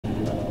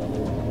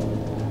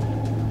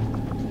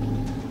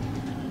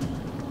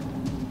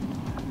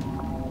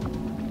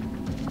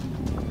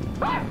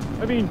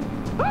I mean,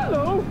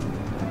 hello!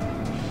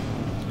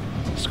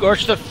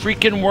 Scorch the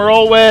freaking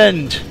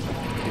whirlwind!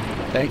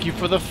 Thank you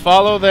for the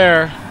follow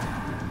there.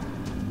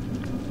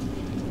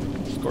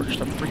 Scorch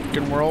the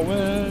freaking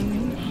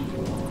whirlwind.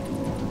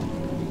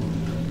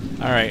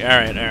 Alright,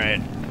 alright,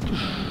 alright.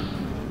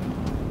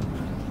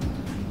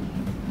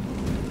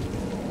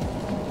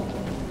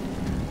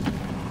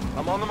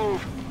 I'm on the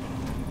move.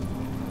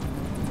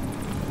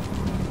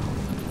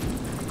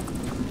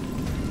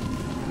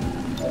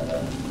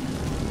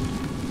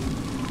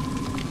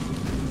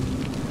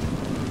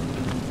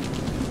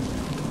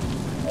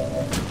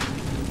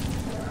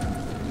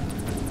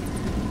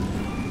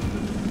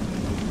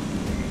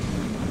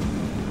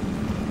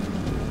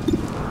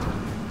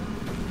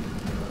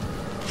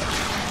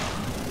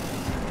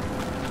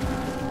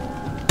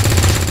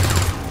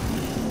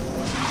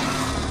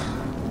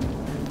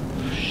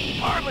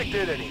 Hardly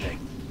did anything.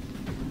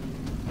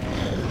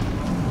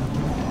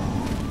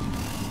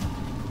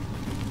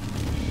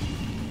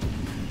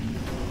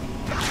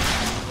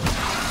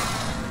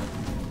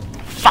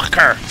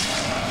 Fucker!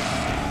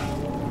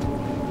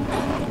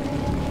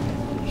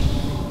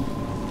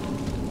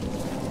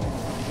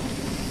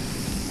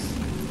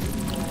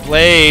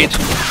 Blade!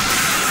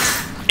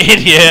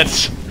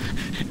 Idiots!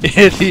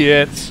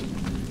 Idiots!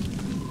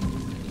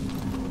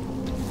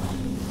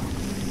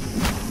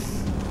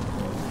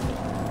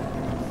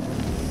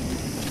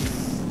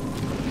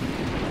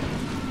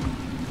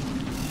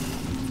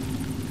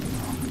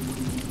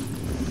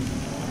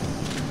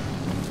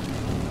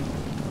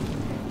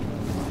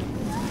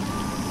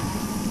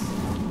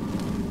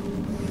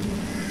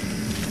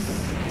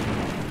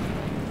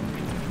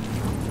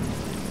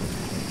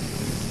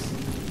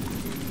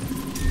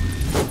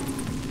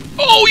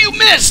 Oh, you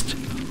missed!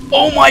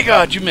 Oh my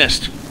god, you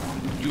missed.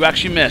 You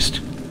actually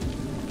missed.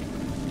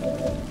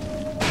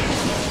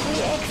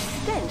 The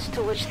extent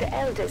to which the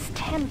elders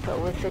tamper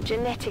with the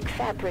genetic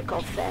fabric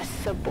of their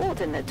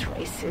subordinate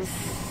races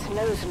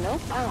knows no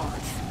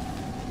bounds.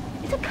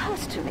 It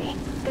occurs to me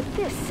that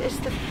this is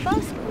the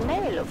first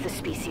male of the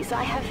species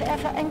I have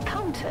ever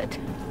encountered.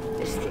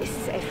 Is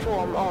this a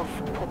form of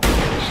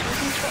population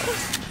control?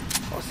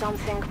 Or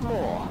something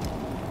more?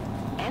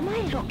 Am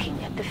I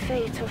looking at the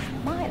fate of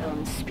my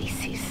own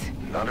species?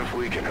 Not if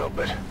we can help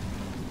it.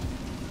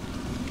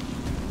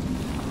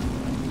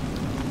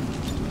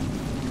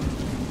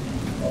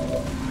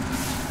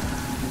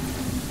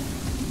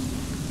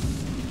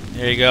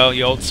 There you go,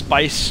 you old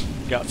spice.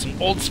 Got some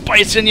old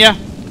spice in you.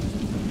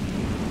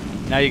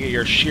 Now you get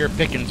your sheer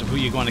pickings of who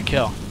you're going to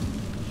kill.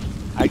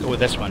 I go with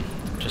this one.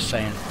 Just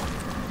saying.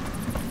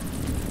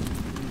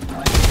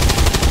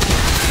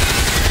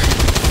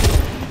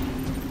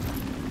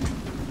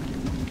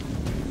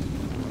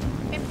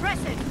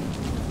 Impressive.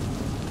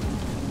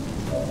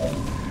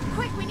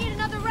 Quick, we need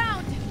another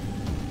round.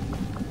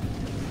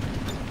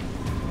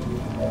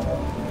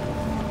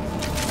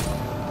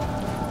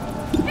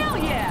 Hell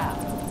yeah!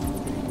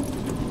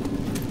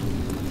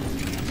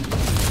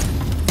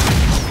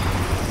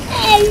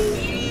 Oh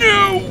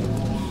no!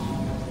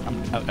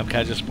 I'm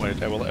kind of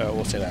disappointed. I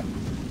will say that.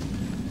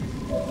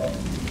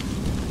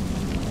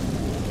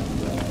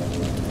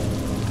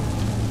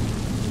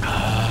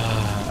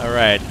 All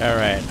right, all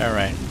right, all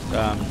right.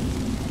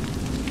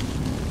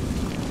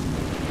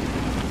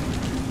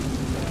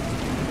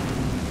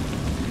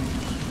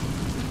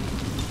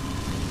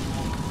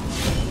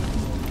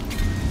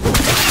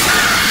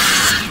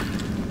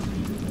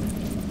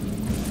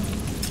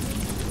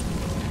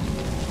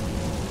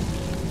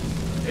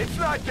 It's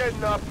not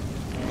getting up.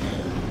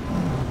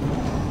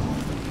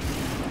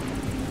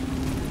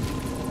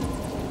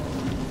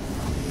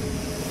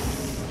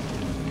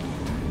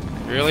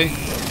 Really?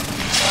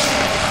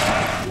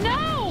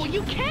 No,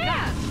 you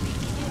can't!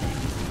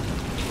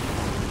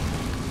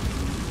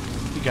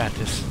 You got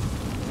this.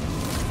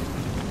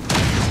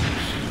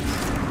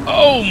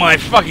 Oh my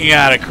fucking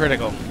god, a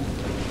critical. Made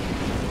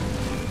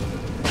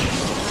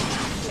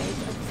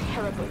a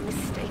terrible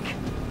mistake.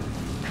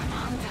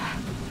 Commander,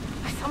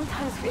 I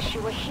sometimes wish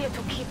you were here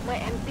to keep my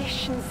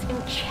ambitions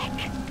in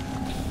check.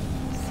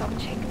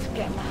 Subject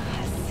Gamma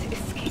has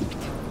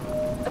escaped.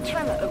 A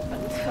tremor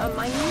opened, a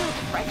minute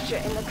fracture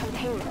in the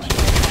containment unit.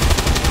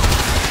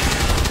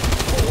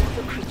 All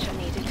the creature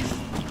needed.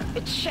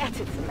 It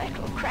shattered the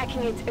metal,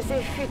 cracking it as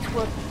if it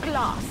were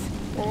glass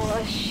or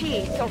a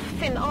sheet of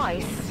thin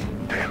ice.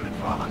 Damn it,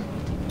 Vaughn.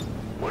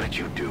 What did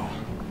you do?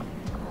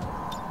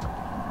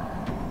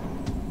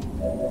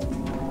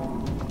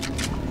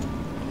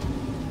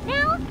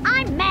 Now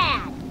I'm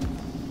mad.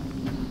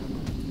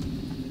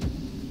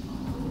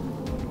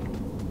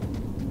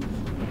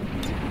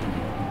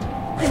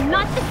 I'm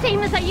not the same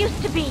as I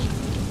used to be.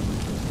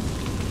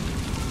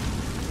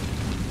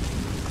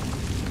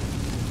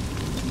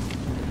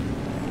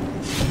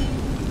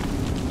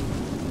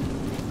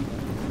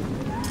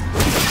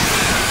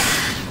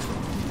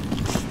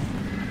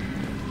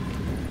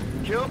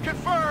 Kill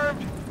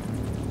confirmed.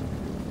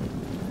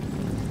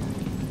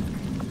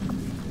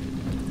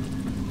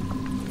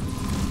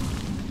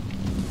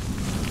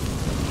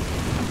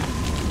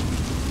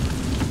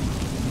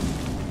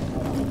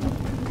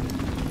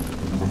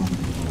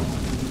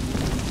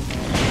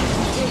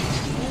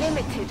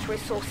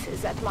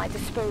 resources at my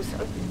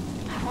disposal,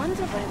 I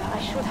wonder whether I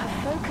should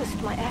have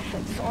focused my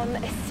efforts on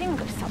a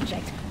single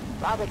subject,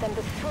 rather than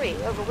the three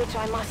over which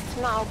I must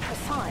now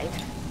preside.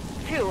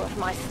 Few of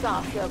my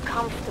staff feel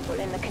comfortable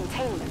in the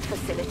containment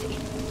facility.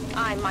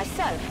 I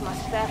myself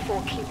must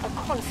therefore keep a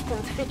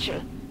constant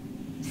vigil.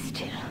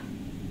 Still,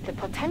 the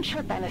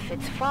potential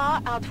benefits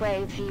far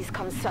outweigh these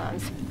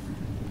concerns,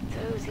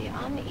 though the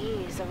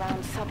unease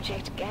around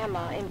Subject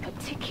Gamma in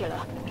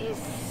particular is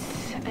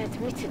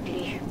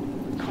admittedly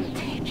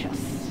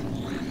contagious.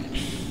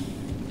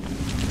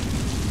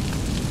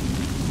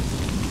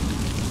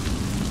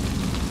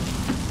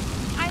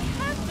 I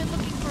have been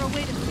looking for a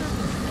way to serve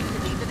the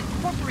community that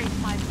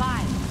incorporates my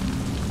vibe.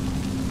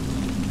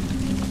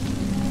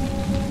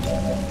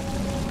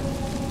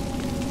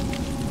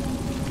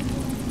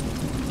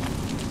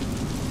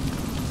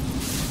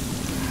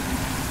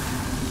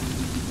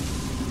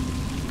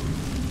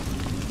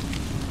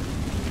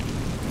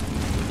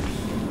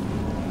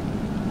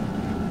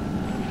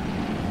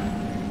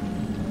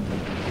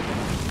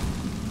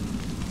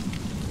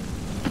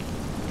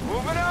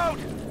 Moving out!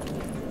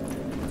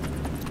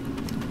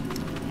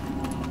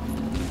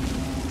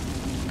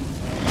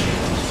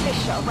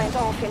 Fisher went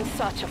off in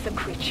search of the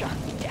creature.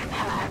 Damn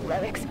her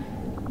heroics.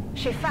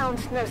 She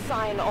found no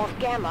sign of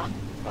Gamma,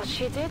 but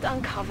she did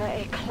uncover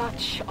a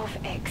clutch of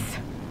eggs.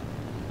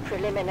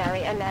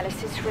 Preliminary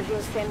analysis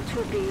reveals them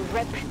to be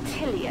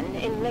reptilian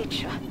in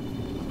nature.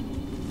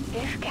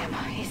 If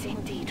Gamma is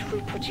indeed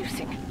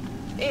reproducing,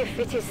 if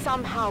it is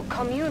somehow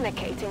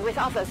communicating with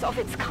others of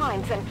its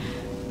kind, then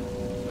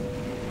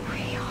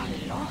we are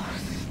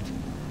lost.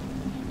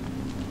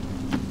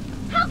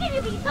 How can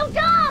you be so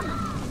dumb?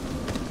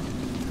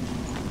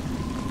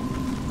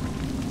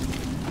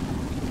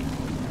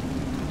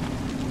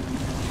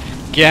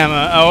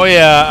 Gamma. Oh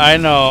yeah, I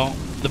know.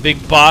 The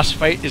big boss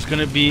fight is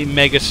gonna be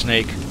Mega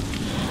Snake.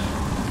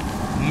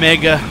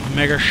 Mega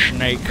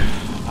Snake.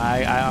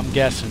 I'm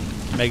guessing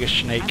Mega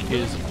Snake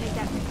is.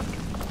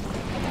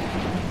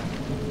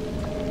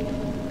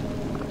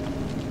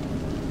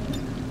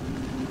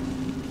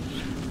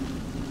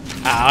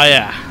 Oh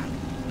yeah,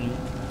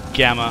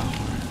 Gamma,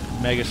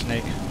 Mega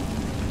Snake.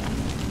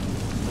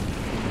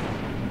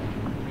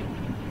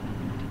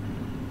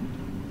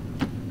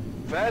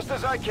 Fast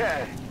as I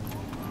can.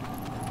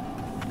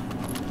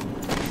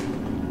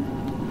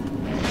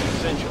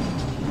 Essential.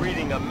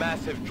 Reading a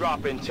massive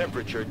drop in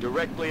temperature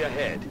directly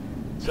ahead.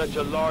 Such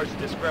a large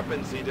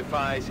discrepancy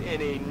defies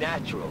any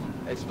natural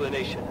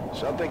explanation.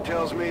 Something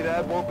tells me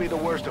that won't be the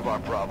worst of our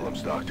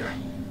problems, Doctor.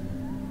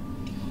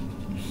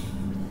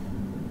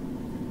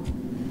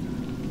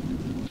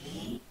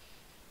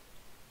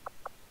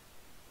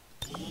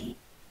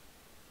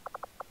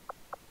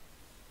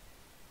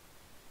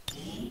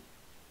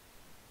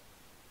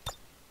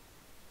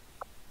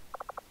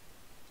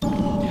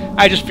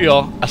 I just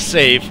feel a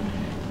save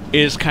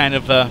is kind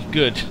of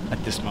good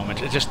at this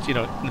moment. It's just, you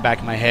know, in the back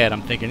of my head,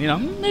 I'm thinking, you know,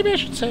 maybe I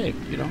should save,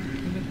 you know.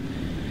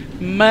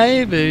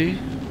 Maybe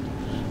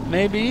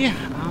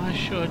I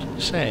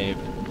should save.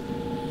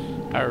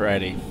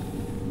 Alrighty.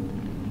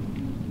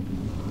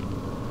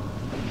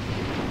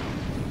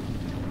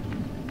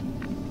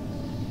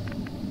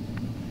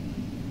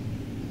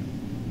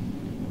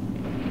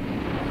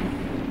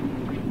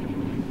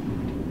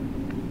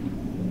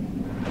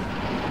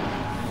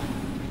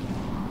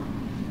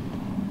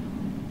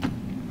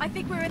 I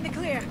think we're in the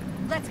clear.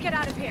 Let's get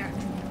out of here.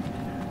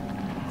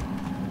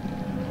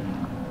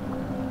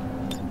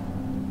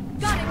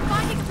 Got it!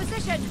 Finding a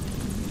position!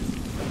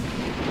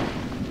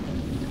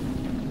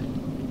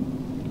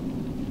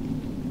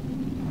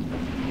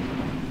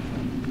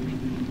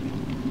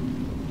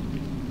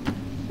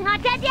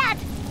 Not dead yet!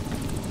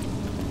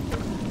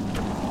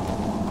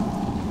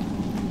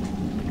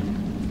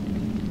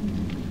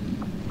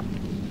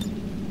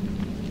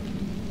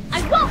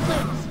 I won't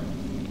lose!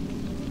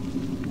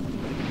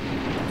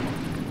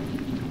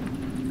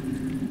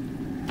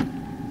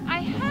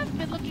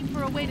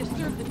 For a way to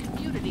serve the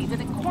community that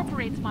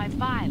incorporates my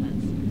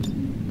violence.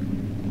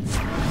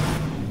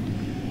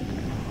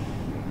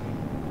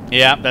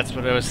 Yeah, that's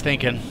what I was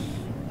thinking.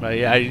 But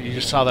yeah, you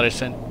just saw that I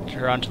sent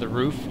her onto the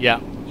roof. Yeah.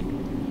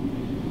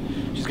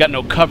 She's got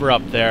no cover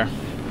up there.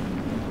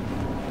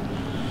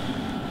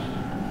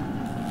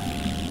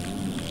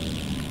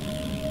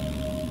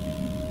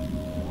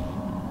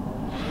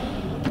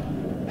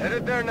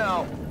 Headed there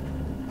now.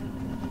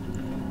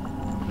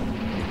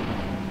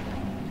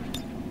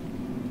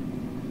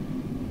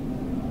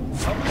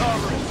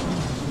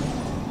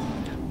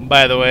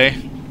 By the way,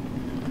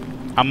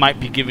 I might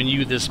be giving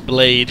you this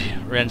blade,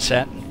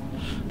 Renset,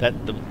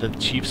 that the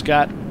Chief's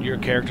got. Your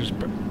character's...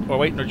 Oh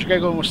wait, no, did you guys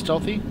go more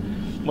stealthy?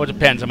 Well, it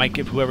depends. I might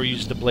give whoever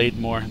uses the blade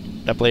more.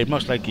 That blade,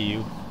 most likely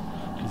you.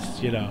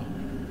 Because, you know.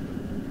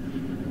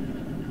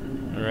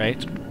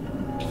 Alright.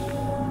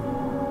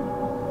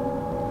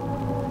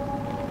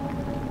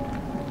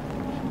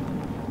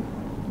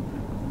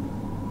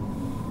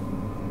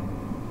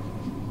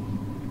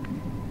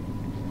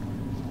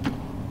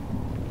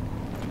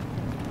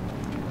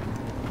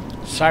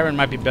 Siren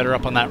might be better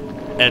up on that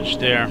edge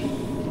there.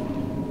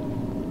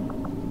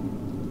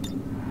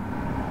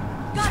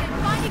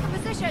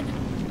 position!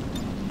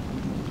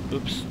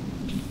 Oops.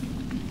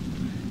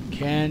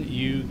 Can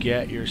you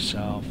get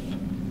yourself...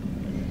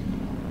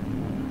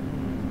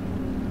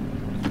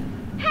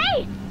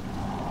 Hey!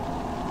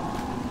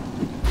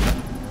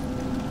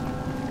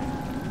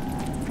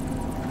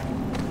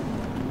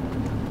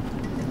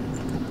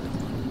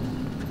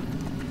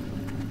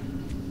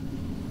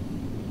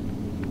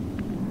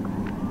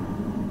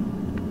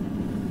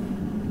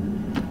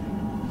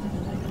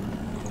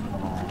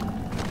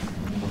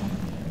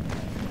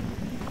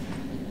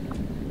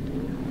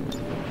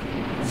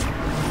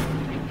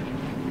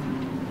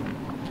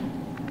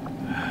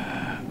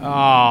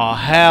 Oh,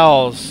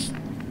 hells.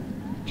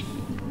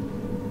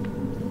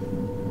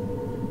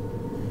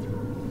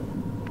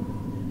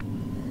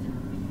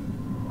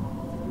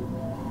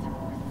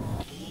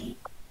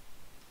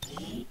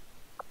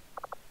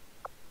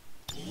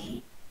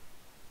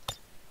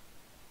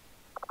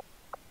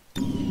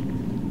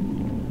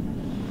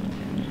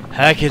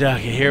 Hacky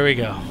ducky, here we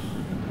go.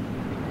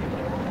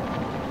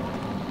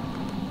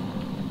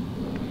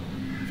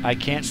 I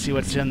can't see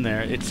what's in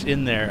there. It's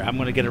in there. I'm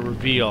going to get a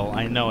reveal.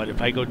 I know it.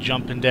 If I go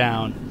jumping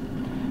down,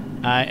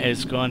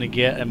 it's going to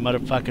get a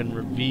motherfucking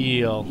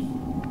reveal.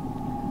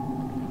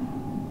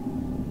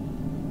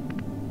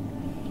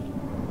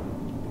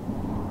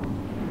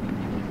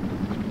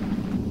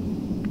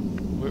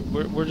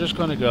 We're just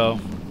going to go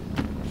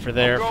for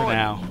there for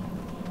now,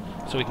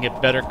 so we can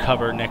get better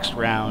cover next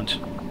round.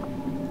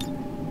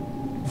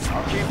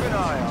 I'll keep an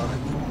eye on it.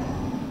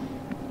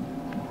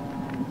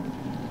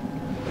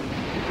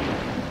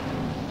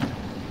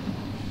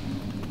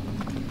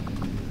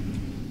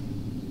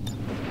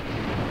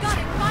 Got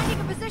it! Finding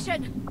a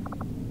position!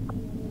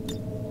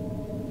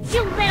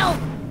 You little...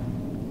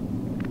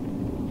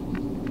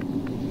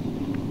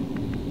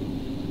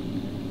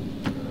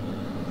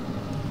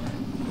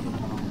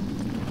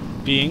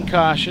 Being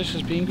cautious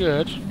is being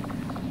good.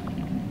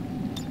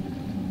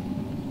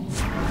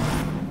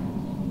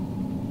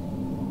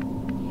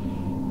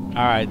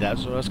 Alright,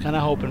 that's what I was kind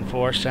of hoping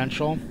for.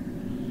 Central.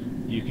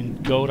 You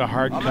can go to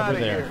hard cover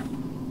there. Here.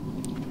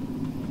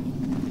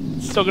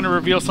 Still going to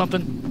reveal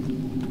something?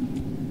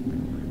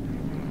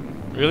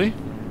 Really?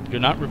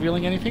 You're not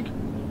revealing anything?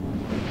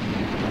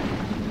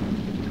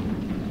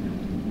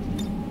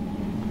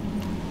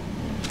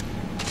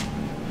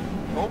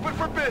 Open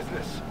for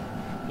business.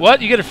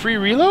 What? You get a free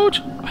reload?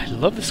 I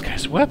love this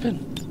guy's weapon.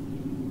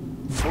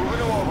 Moving to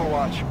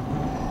Overwatch.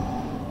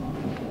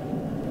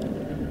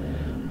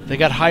 They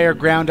got higher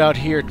ground out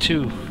here,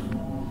 too.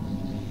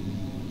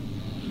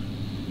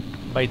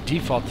 By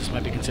default, this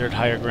might be considered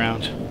higher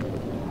ground.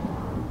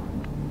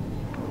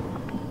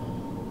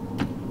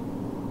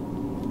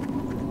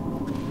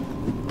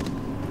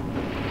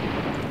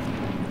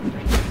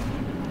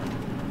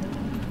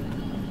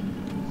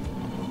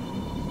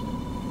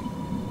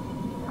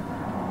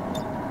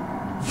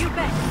 You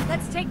bet!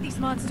 Let's take these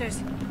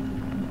monsters!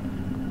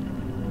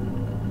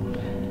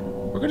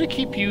 We're going to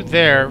keep you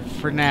there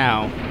for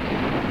now.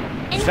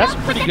 That's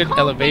pretty good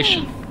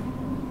elevation.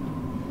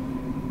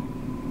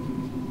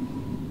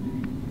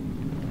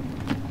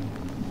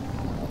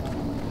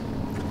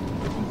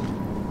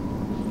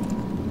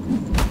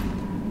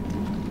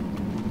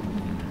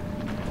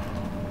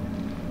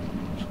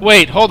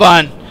 Wait, hold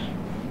on.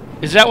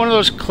 Is that one of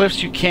those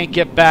cliffs you can't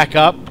get back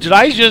up? Did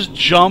I just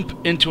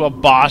jump into a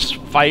boss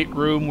fight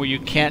room where you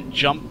can't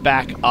jump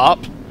back up?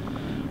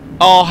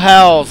 Oh,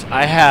 hells.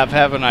 I have,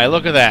 haven't I?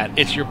 Look at that.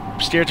 It's your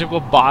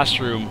stereotypical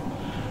boss room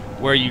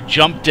where you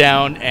jump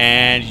down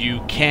and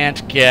you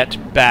can't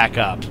get back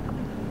up.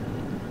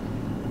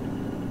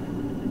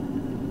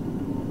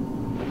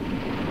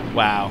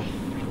 Wow.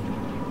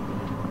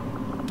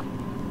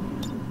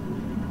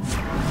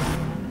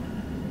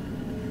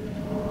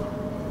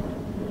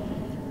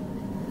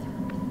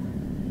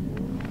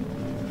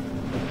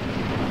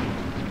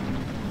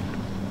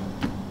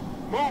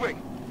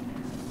 Moving.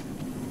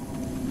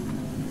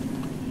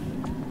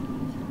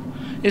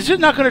 Is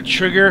it not going to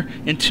trigger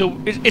until...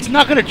 It's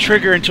not going to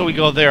trigger until we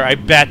go there, I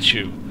bet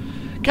you.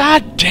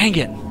 God dang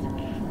it.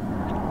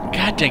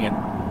 God dang it.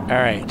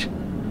 Alright.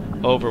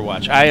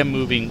 Overwatch. I am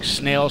moving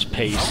snail's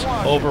pace.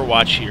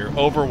 Overwatch here.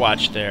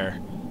 Overwatch there.